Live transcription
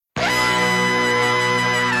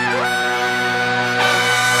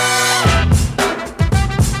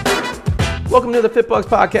Welcome to the FitBUX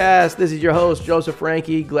podcast. This is your host, Joseph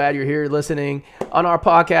Franke. Glad you're here listening. On our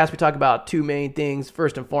podcast, we talk about two main things.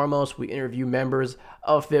 First and foremost, we interview members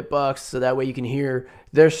of FitBUX so that way you can hear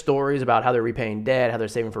their stories about how they're repaying debt, how they're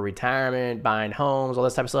saving for retirement, buying homes, all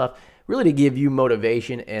this type of stuff, really to give you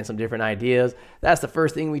motivation and some different ideas. That's the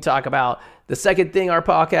first thing we talk about. The second thing our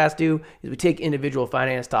podcasts do is we take individual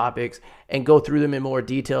finance topics and go through them in more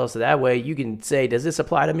detail so that way you can say, does this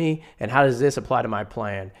apply to me and how does this apply to my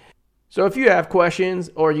plan? So if you have questions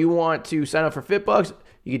or you want to sign up for FitBUX,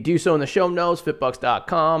 you can do so in the show notes,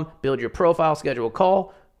 fitbux.com. Build your profile, schedule a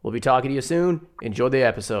call. We'll be talking to you soon. Enjoy the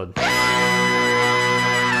episode.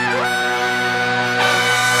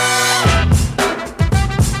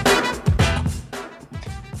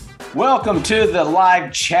 Welcome to the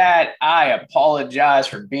live chat. I apologize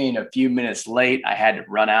for being a few minutes late. I had to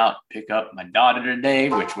run out, pick up my daughter today,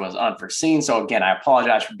 which was unforeseen. So again, I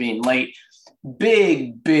apologize for being late.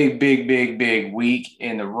 Big week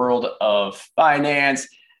in the world of finance.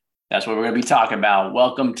 That's what we're going to be talking about.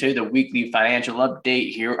 Welcome to the weekly financial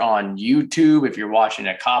update here on YouTube. If you're watching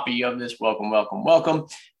a copy of this, welcome.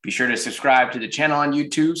 Be sure to subscribe to the channel on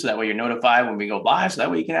YouTube so that way you're notified when we go live. So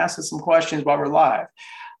that way you can ask us some questions while we're live.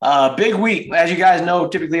 Big week. As you guys know,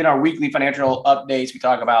 typically in our weekly financial updates, we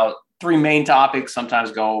talk about three main topics,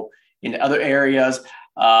 sometimes go into other areas,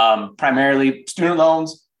 primarily student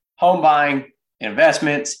loans, home buying,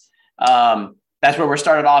 investments. That's where we're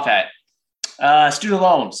started off at. Student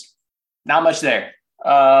loans, not much there.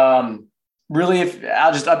 Really, if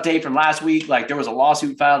I'll just update from last week, like there was a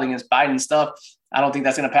lawsuit filed against Biden stuff. I don't think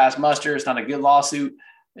that's going to pass muster. It's not a good lawsuit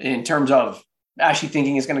in terms of actually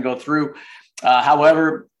thinking it's going to go through.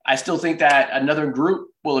 However, I still think that another group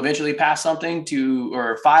will eventually pass something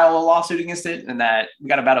or file a lawsuit against it, and that we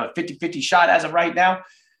got about a 50-50 shot as of right now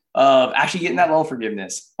of actually getting that loan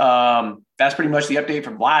forgiveness. That's pretty much the update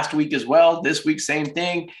from last week as well. This week, same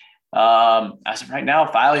thing. As of right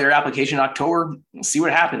now, file your application in October, see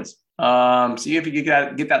what happens. See if you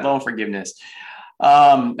can get that loan forgiveness.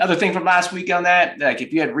 Other thing from last week on that, like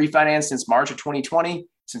if you had refinanced since March of 2020,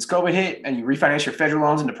 since COVID hit, and you refinance your federal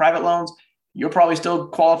loans into private loans, you'll probably still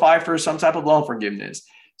qualify for some type of loan forgiveness.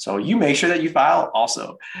 So you make sure that you file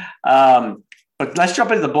also. But let's jump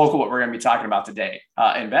into the bulk of what we're going to be talking about today.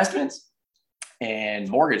 Investments and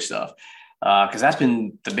mortgage stuff, because that's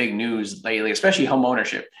been the big news lately, especially home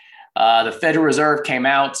ownership. The Federal Reserve came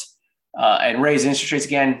out and raised interest rates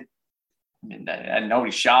again. And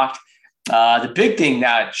nobody's shocked. The big thing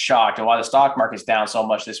that shocked and why the stock market's down so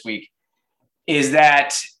much this week is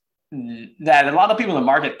that a lot of people in the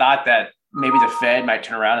market thought that maybe the Fed might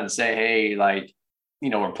turn around and say, hey, like,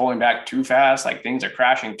 we're pulling back too fast, like things are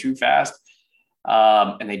crashing too fast.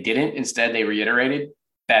 And they didn't. Instead, they reiterated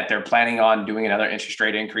that they're planning on doing another interest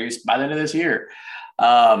rate increase by the end of this year.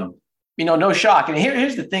 No shock. And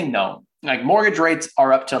here's the thing, though. Like mortgage rates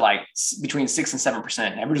are up to like between 6 and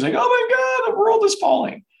 7%. Everybody's like, oh my God, the world is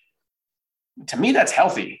falling. To me, that's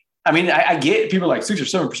healthy. I mean, I get people like 6 or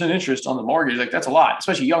 7% interest on the mortgage. Like that's a lot,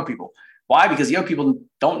 especially young people. Why? Because young people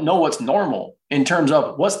don't know what's normal in terms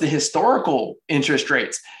of what's the historical interest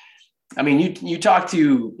rates. I mean, you talk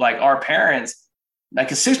to like our parents, like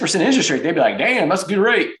a 6% interest rate, they'd be like, damn, that's a good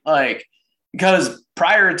rate. Like, because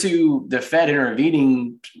prior to the Fed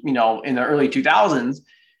intervening, in the early 2000s,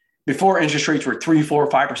 before interest rates were 3, 4,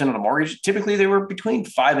 5% on a mortgage, typically they were between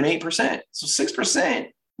 5 and 8%. So 6%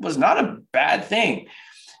 was not a bad thing.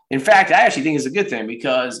 In fact, I actually think it's a good thing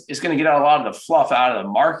because it's going to get a lot of the fluff out of the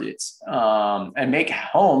markets and make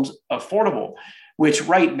homes affordable, which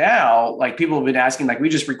right now, like people have been asking, like we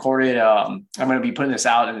just recorded, I'm going to be putting this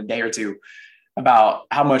out in a day or two about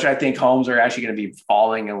how much I think homes are actually going to be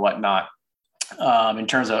falling and whatnot in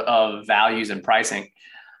terms of values and pricing.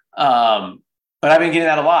 But I've been getting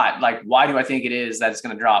that a lot. Like, why do I think it is that it's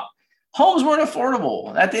going to drop? Homes weren't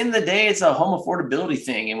affordable. At the end of the day, it's a home affordability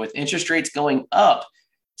thing. And with interest rates going up,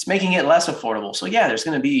 it's making it less affordable. So yeah, there's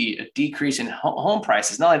going to be a decrease in home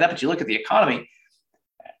prices. Not only that, but you look at the economy.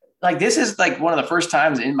 Like this is like one of the first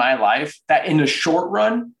times in my life that in the short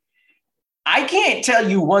run, I can't tell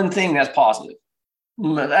you one thing that's positive.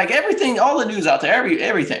 Like everything, all the news out there,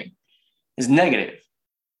 everything is negative.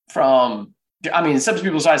 Some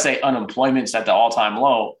people try to say unemployment's at the all-time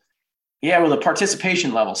low. Yeah, well, the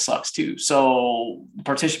participation level sucks too. So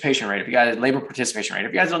participation rate, labor participation rate,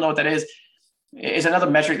 if you guys don't know what that is another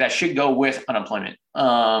metric that should go with unemployment.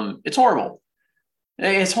 It's horrible.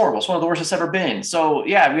 It's horrible. It's one of the worst it's ever been. So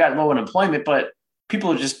yeah, we got low unemployment, but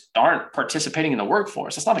people just aren't participating in the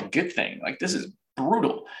workforce. That's not a good thing. Like this is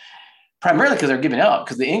brutal. Primarily because they're giving up,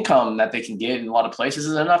 because the income that they can get in a lot of places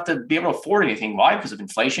is enough to be able to afford anything. Why? Because of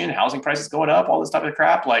inflation, housing prices going up, all this type of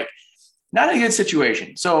crap. Like not a good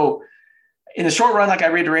situation. So in the short run, like I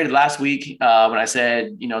reiterated last week when I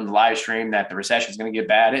said, in the live stream that the recession is going to get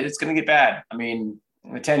bad, it's going to get bad. I mean,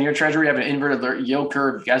 the 10-year treasury have an inverted yield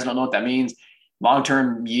curve. If you guys don't know what that means,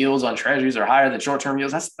 long-term yields on treasuries are higher than short-term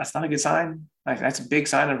yields. That's not a good sign. Like, that's a big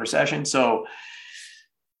sign of recession. So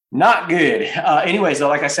not good. Anyway, so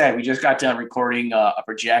like I said, we just got done recording a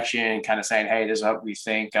projection, kind of saying, hey, this is what we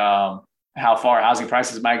think, how far housing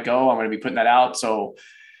prices might go. I'm going to be putting that out. So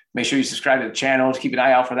make sure you subscribe to the channel to keep an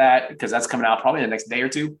eye out for that, because that's coming out probably the next day or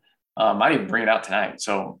two. Might even bring it out tonight.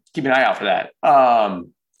 So keep an eye out for that.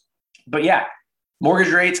 But yeah,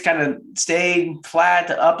 mortgage rates kind of stayed flat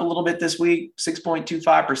to up a little bit this week, 6.25%,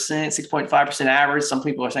 6.5% average. Some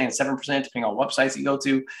people are saying 7%, depending on what websites you go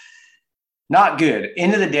to. Not good.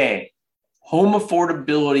 End of the day, home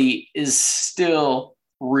affordability is still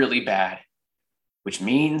really bad, which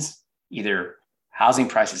means either housing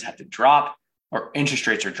prices have to drop or interest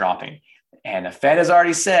rates are dropping. And the Fed has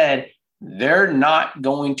already said they're not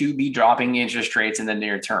going to be dropping interest rates in the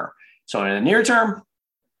near term. So in the near term,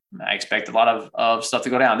 I expect a lot of stuff to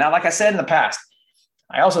go down. Now, like I said in the past,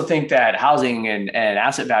 I also think that housing and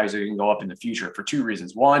asset values are going to go up in the future for two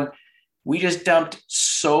reasons. One, we just dumped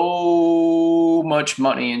so much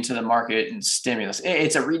money into the market and stimulus.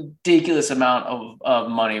 It's a ridiculous amount of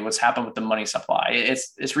money. What's happened with the money supply?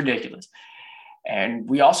 It's ridiculous. And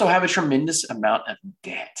we also have a tremendous amount of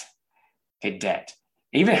debt. Okay, debt.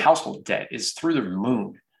 Even household debt is through the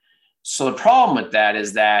moon. So the problem with that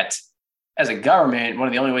is that as a government, one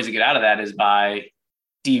of the only ways to get out of that is by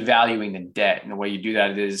devaluing the debt. And the way you do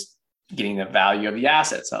that is getting the value of the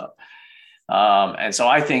assets up. And so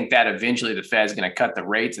I think that eventually the Fed is going to cut the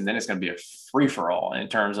rates, and then it's going to be a free-for-all in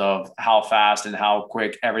terms of how fast and how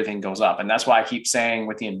quick everything goes up. And that's why I keep saying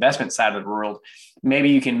with the investment side of the world, maybe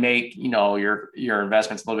you can make, your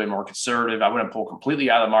investments a little bit more conservative. I wouldn't pull completely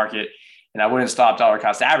out of the market, and I wouldn't stop dollar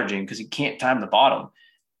cost averaging because you can't time the bottom.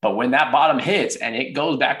 But when that bottom hits and it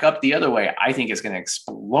goes back up the other way, I think it's going to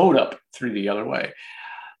explode up through the other way.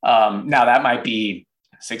 Now that might be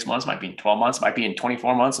 6 months, might be in 12 months, might be in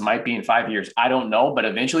 24 months, it might be in 5 years. I don't know, but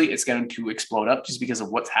eventually it's going to explode up just because of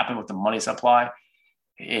what's happened with the money supply.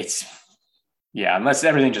 Unless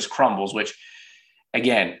everything just crumbles, which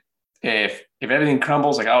again, if everything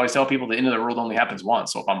crumbles, like I always tell people, the end of the world only happens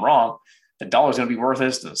once. So if I'm wrong, the dollar's going to be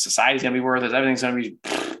worthless, the society's going to be worthless, everything's going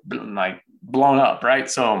to be like blown up, right?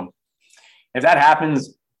 So if that happens,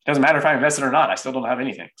 it doesn't matter if I invested or not, I still don't have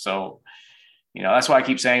anything. So, that's why I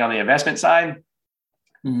keep saying on the investment side,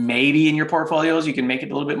 maybe in your portfolios, you can make it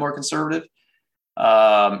a little bit more conservative.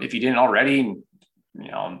 If you didn't already,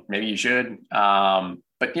 maybe you should.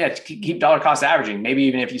 But yeah, keep dollar cost averaging. Maybe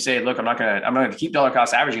even if you say, look, I'm going to keep dollar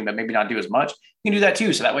cost averaging, but maybe not do as much. You can do that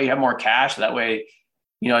too. So that way you have more cash. So that way,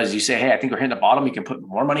 as you say, hey, I think we're hitting the bottom, you can put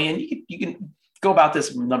more money in. You can go about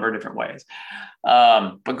this a number of different ways.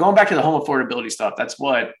 But going back to the home affordability stuff, that's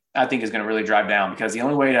what I think is going to really drive down, because the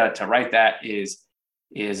only way to write that is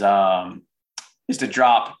to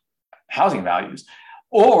drop housing values,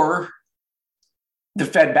 or the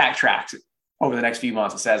Fed backtracks over the next few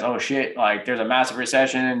months and says, oh shit, like there's a massive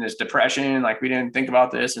recession, there's depression, like we didn't think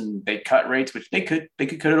about this, and they cut rates, which they could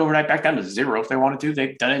cut it overnight back down to zero if they wanted to.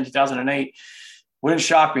 They've done it in 2008. Wouldn't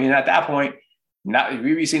shock me. And at that point, we'd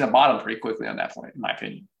be seeing a bottom pretty quickly on that point, in my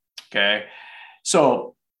opinion. Okay.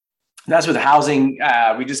 So that's with housing.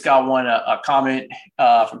 We just got a comment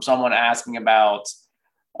from someone asking about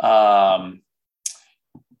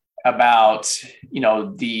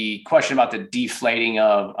the question about the deflating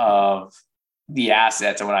of the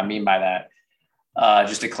assets and what I mean by that.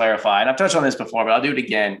 Just to clarify, and I've touched on this before, but I'll do it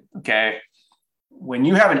again. Okay. When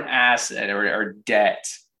you have an asset or debt,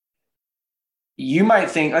 you might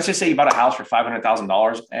think, let's just say you bought a house for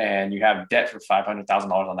 $500,000 and you have debt for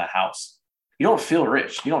 $500,000 on that house. You don't feel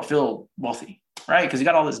rich. You don't feel wealthy, right? Because you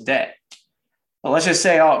got all this debt. Well, let's just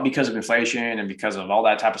say, because of inflation and because of all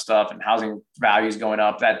that type of stuff and housing values going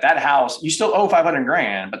up, that house, you still owe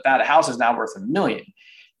 $500,000, but that house is now worth $1 million.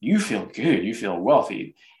 You feel good. You feel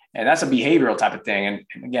wealthy. And that's a behavioral type of thing. And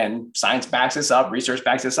again, science backs this up, research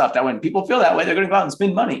backs this up, that when people feel that way, they're going to go out and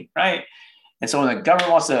spend money, right? And so when the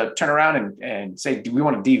government wants to turn around and say, do we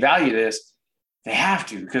want to devalue this? They have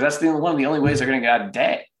to, because that's one of the only ways they're going to get out of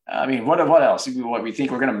debt. I mean, what else? What we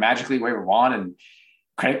think we're going to magically wave a wand and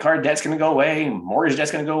credit card debt's going to go away, mortgage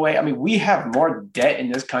debt's going to go away. I mean, we have more debt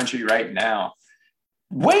in this country right now,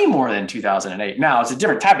 way more than 2008. Now, it's a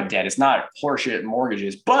different type of debt. It's not horseshit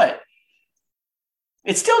mortgages, but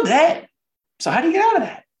it's still debt. So how do you get out of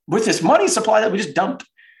that? With this money supply that we just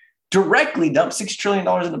directly dumped $6 trillion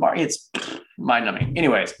in the market. It's mind-numbing.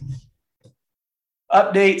 Anyways,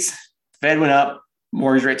 updates. Fed went up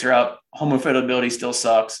Mortgage rates are up. Home affordability still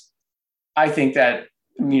sucks. I think that,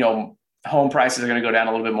 home prices are going to go down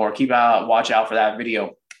a little bit more. Watch out for that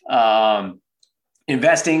video.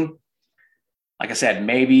 Investing, like I said,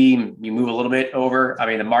 maybe you move a little bit over. I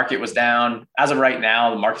mean, the market was down as of right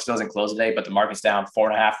now. The market still doesn't close today, but the market's down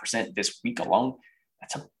 4.5% this week alone.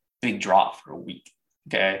 That's a big drop for a week.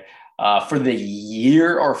 Okay. For the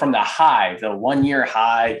year, or from the high, the 1 year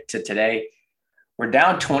high to today, we're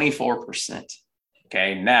down 24%.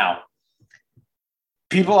 Okay. Now,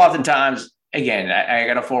 people oftentimes, again, I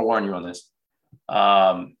got to forewarn you on this.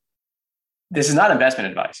 This is not investment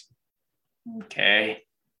advice. Okay.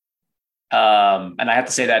 And I have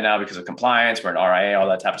to say that now because of compliance, we're an RIA, all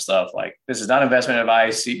that type of stuff. Like, this is not investment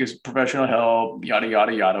advice. Seek professional help, yada,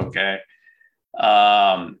 yada, yada. Okay.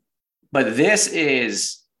 But this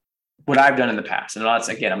is what I've done in the past. And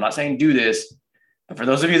I'm not saying do this, but for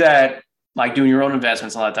those of you that like doing your own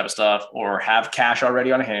investments and all that type of stuff, or have cash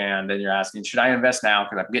already on hand, and you're asking, should I invest now?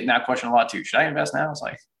 Because I'm getting that question a lot too. Should I invest now? It's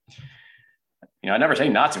like, I never say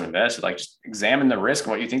not to invest. Like, just examine the risk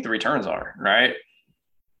and what you think the returns are, right?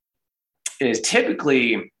 It is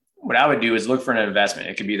typically, what I would do is look for an investment.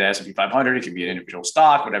 It could be the S&P 500. It could be an individual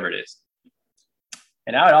stock, whatever it is.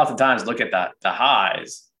 And I would oftentimes look at the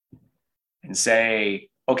highs and say,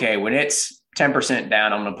 okay, when it's 10%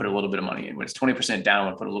 down, I'm going to put a little bit of money in. When it's 20% down, I'm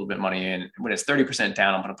going to put a little bit of money in. When it's 30%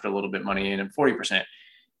 down, I'm going to put a little bit of money in, and 40%.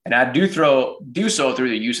 And I do so through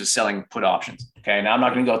the use of selling put options. Okay. Now, I'm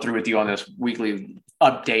not going to go through with you on this weekly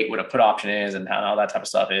update what a put option is and how that type of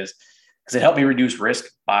stuff is, because it helped me reduce risk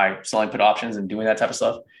by selling put options and doing that type of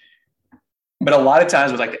stuff. But a lot of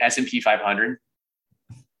times with like the S&P 500,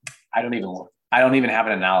 I don't even look. I don't even have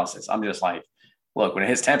an analysis. I'm just like, look, when it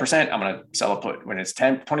hits 10%, I'm going to sell a put. When it's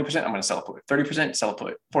 20%, I'm going to sell a put. 30%, sell a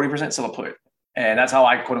put. 40%, sell a put. And that's how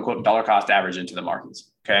I, quote unquote, dollar cost average into the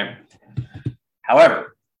markets. Okay.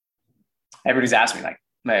 However, everybody's asked me, like,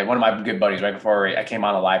 one of my good buddies right before I came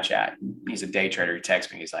on a live chat, he's a day trader. He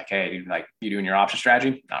texts me. He's like, hey, dude, like, you doing your option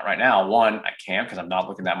strategy? Not right now. One, I can't because I'm not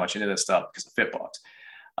looking that much into this stuff because of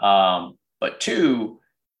FitBUX. But two,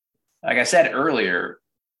 like I said earlier,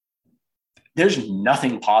 there's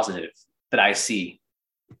nothing positive that I see.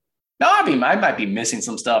 Now, I mean, I might be missing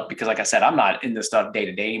some stuff because, like I said, I'm not in this stuff day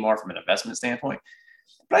to day anymore from an investment standpoint,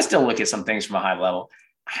 but I still look at some things from a high level.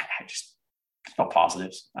 I just, no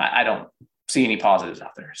positives. I don't see any positives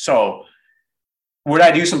out there. So would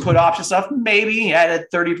I do some put option stuff? Maybe at a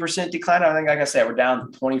 30% decline. I think, like I said, we're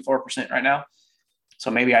down 24% right now. So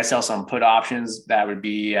maybe I sell some put options that would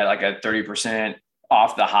be at like a 30%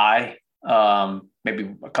 off the high,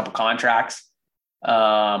 maybe a couple contracts. Do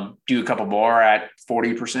a couple more at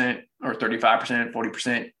 40% or 35%,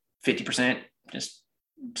 40%, 50%, just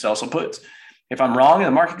sell some puts. If I'm wrong and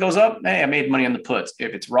the market goes up, hey, I made money on the puts.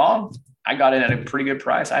 If it's wrong, I got in at a pretty good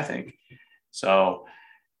price, I think. So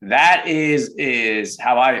that is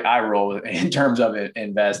how I roll in terms of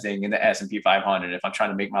investing in the S&P 500. If I'm trying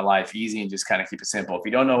to make my life easy and just kind of keep it simple. If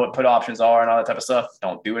you don't know what put options are and all that type of stuff,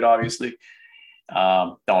 don't do it, obviously.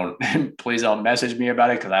 Please don't message me about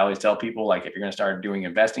it, because I always tell people, like, if you're going to start doing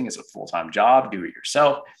investing, it's a full-time job, do it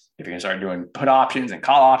yourself. If you're going to start doing put options and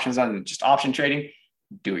call options on just option trading,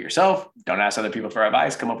 do it yourself. Don't ask other people for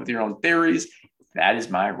advice. Come up with your own theories. That is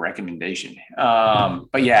my recommendation.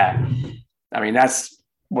 But yeah, I mean, that's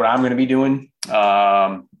what I'm going to be doing.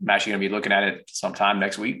 I'm actually going to be looking at it sometime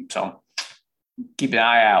next week. So keep an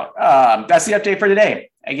eye out. That's the update for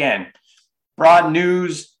today. Again, broad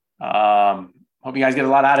news. Hope you guys get a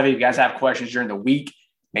lot out of it. If you guys have questions during the week,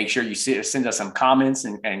 make sure you send us some comments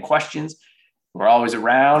and questions. We're always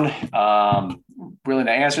around, willing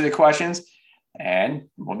to answer the questions, and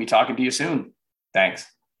we'll be talking to you soon. Thanks.